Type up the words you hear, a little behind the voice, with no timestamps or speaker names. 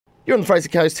You're on the Fraser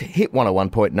Coast, Hit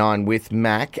 101.9 with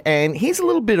Mac, and here's a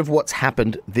little bit of what's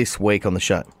happened this week on the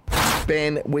show.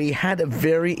 Ben, we had a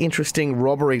very interesting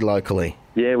robbery locally.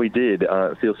 Yeah, we did.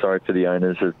 I feel sorry for the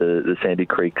owners of the Sandy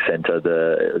Creek Centre,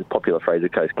 the popular Fraser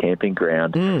Coast camping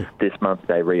ground. This month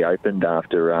they reopened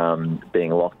after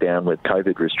being locked down with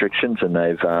COVID restrictions, and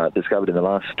they've discovered in the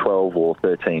last 12 or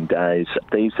 13 days,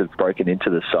 thieves have broken into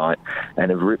the site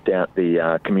and have ripped out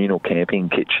the communal camping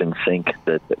kitchen sink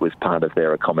that was part of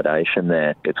their accommodation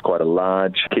there. It's quite a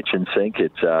large kitchen sink.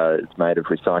 It's made of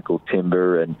recycled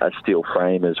timber and a steel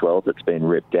frame as well that's been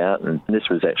ripped out, and this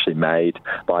was actually made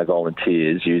by volunteers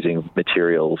using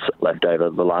materials left over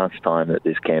the last time that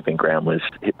this camping ground was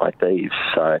hit by thieves.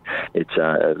 So it's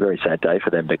a very sad day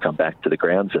for them to come back to the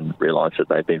grounds and realise that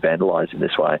they've been vandalised in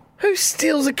this way. Who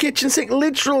steals a kitchen sink?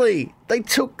 Literally, they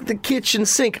took the kitchen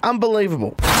sink.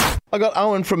 Unbelievable. I got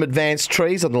Owen from Advanced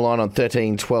Trees on the line on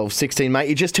 13 12 16. Mate,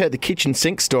 you just heard the kitchen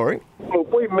sink story. Well,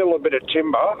 we mill a bit of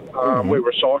timber. We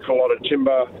recycle a lot of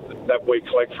timber that we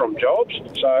collect from jobs.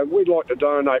 So we'd like to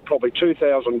donate probably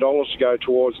 $2,000 to go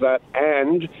towards that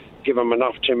and give them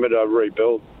enough timber to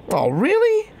rebuild. Oh,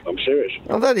 really? I'm serious.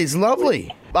 Oh, that is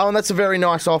lovely. Owen, that's a very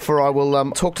nice offer. I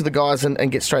will talk to the guys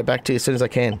and get straight back to you as soon as I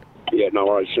can. Yeah, no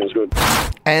worries. Sounds good.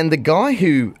 And the guy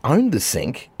who owned the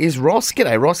sink is Ross.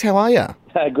 G'day, Ross. How are you?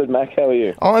 Hey, good, Mac. How are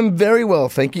you? I'm very well,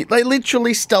 thank you. They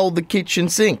literally stole the kitchen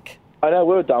sink. I know,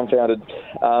 we were dumbfounded.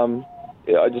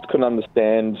 I just couldn't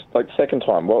understand. Like, second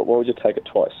time, why would you take it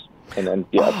twice? And then,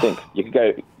 I think you could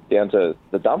go down to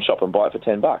the dump shop and buy it for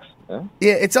 $10. Yeah,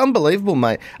 yeah, it's unbelievable,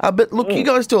 mate. But look, you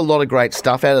guys do a lot of great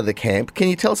stuff out of the camp. Can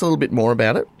you tell us a little bit more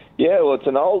about it? Yeah, well, it's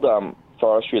an old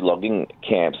forestry logging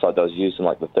campsite that was used in,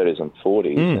 like, the 30s and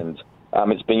 40s.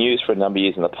 And it's been used for a number of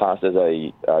years in the past as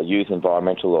a youth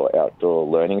environmental or outdoor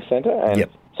learning centre. And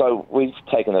so we've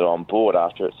taken it on board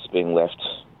after it's been left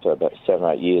for about 7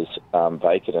 or 8 years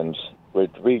vacant, and we're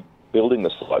rebuilding the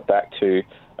site back to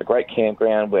a great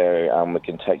campground where we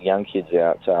can take young kids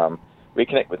out,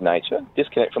 reconnect with nature,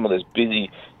 disconnect from all this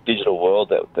busy digital world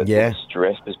that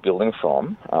stress is building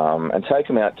from, and take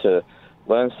them out to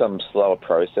learn some slower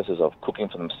processes of cooking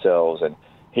for themselves and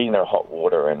heating their hot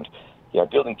water and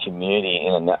building community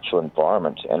in a natural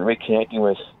environment and reconnecting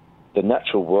with the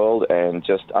natural world and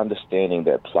just understanding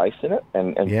their place in it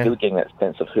and really getting that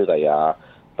sense of who they are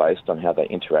based on how they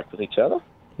interact with each other.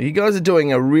 You guys are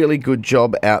doing a really good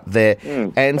job out there.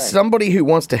 Thanks. Somebody who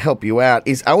wants to help you out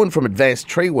is Owen from Advanced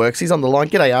Tree Works. He's on the line.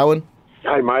 G'day, Owen.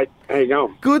 Hey, mate. How you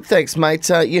going? Good, thanks, mate.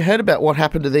 You heard about what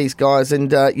happened to these guys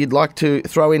and you'd like to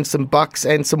throw in some bucks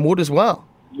and some wood as well.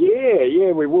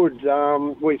 Yeah, we would.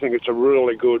 We think it's a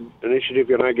really good initiative,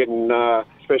 getting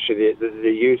especially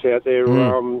the youth out there,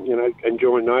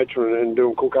 enjoying nature and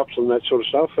doing cook-ups and that sort of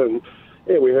stuff. And,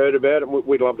 we heard about it.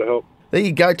 We'd love to help. There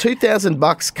you go.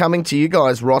 $2,000 coming to you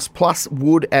guys, Ross, plus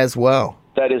wood as well.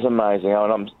 That is amazing,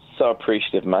 and I'm so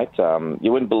appreciative, mate.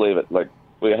 You wouldn't believe it. Like,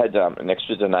 we had an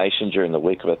extra donation during the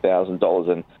week of $1,000,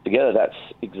 and together that's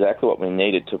exactly what we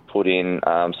needed to put in.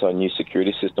 So a new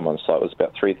security system on site was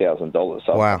about $3,000.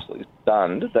 So I'm absolutely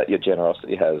stunned that your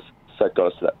generosity has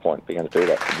got us to that point, being able to do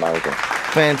that. It's amazing.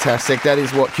 Fantastic. That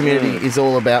is what community is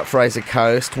all about, Fraser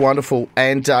Coast. Wonderful.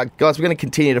 And guys, we're going to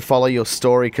continue to follow your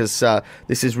story because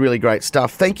this is really great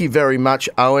stuff. Thank you very much,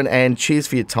 Owen, and cheers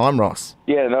for your time, Ross.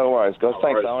 Yeah, no worries, guys.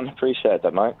 Thanks, Owen. Appreciate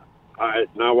that, mate.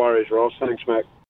 No worries, Ross. Thanks, mate.